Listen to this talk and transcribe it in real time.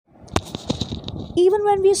Even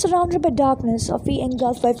when we are surrounded by darkness or we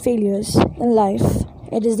engulfed by failures in life,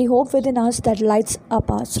 it is the hope within us that lights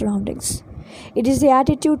up our surroundings. It is the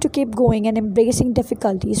attitude to keep going and embracing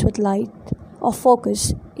difficulties with light or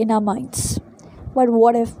focus in our minds. But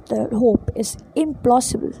what if the hope is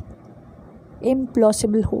implausible?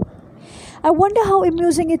 Implausible hope. I wonder how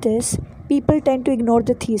amusing it is. People tend to ignore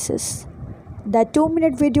the thesis. That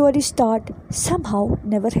 2-minute video at the start somehow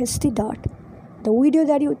never hits the dart. The video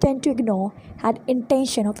that you tend to ignore had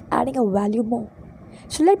intention of adding a value more.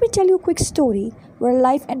 So let me tell you a quick story where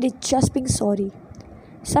life ended just being sorry.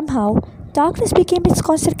 Somehow, darkness became its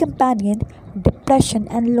constant companion, depression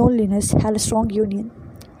and loneliness had a strong union.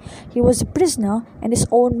 He was a prisoner in his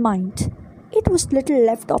own mind. It was little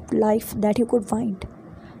left of life that he could find,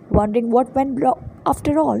 wondering what went wrong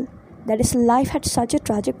after all, that his life had such a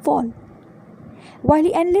tragic fall. While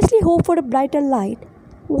he endlessly hoped for a brighter light,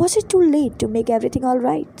 was it too late to make everything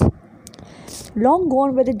alright? Long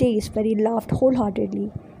gone were the days where he laughed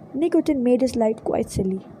wholeheartedly. Nicotine made his life quite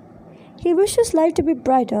silly. He wished his life to be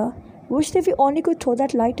brighter, wished if he only could throw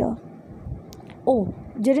that lighter. Oh,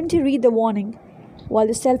 didn't he read the warning? While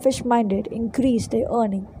the selfish minded increased their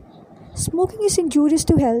earning. Smoking is injurious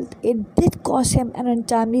to health, it did cause him an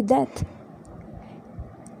untimely death.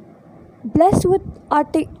 Blessed with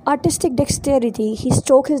artistic dexterity, he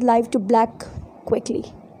stroked his life to black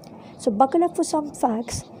quickly. So buckle up for some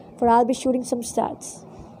facts, for I'll be shooting some stats.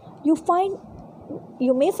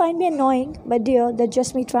 You may find me annoying, but dear, that's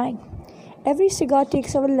just me trying. Every cigar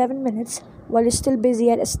takes over 11 minutes while you're still busy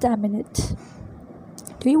at a staminate.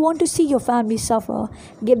 Do you want to see your family suffer?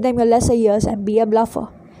 Give them your lesser years and be a bluffer.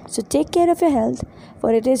 So take care of your health,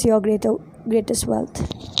 for it is your greatest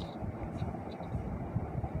wealth.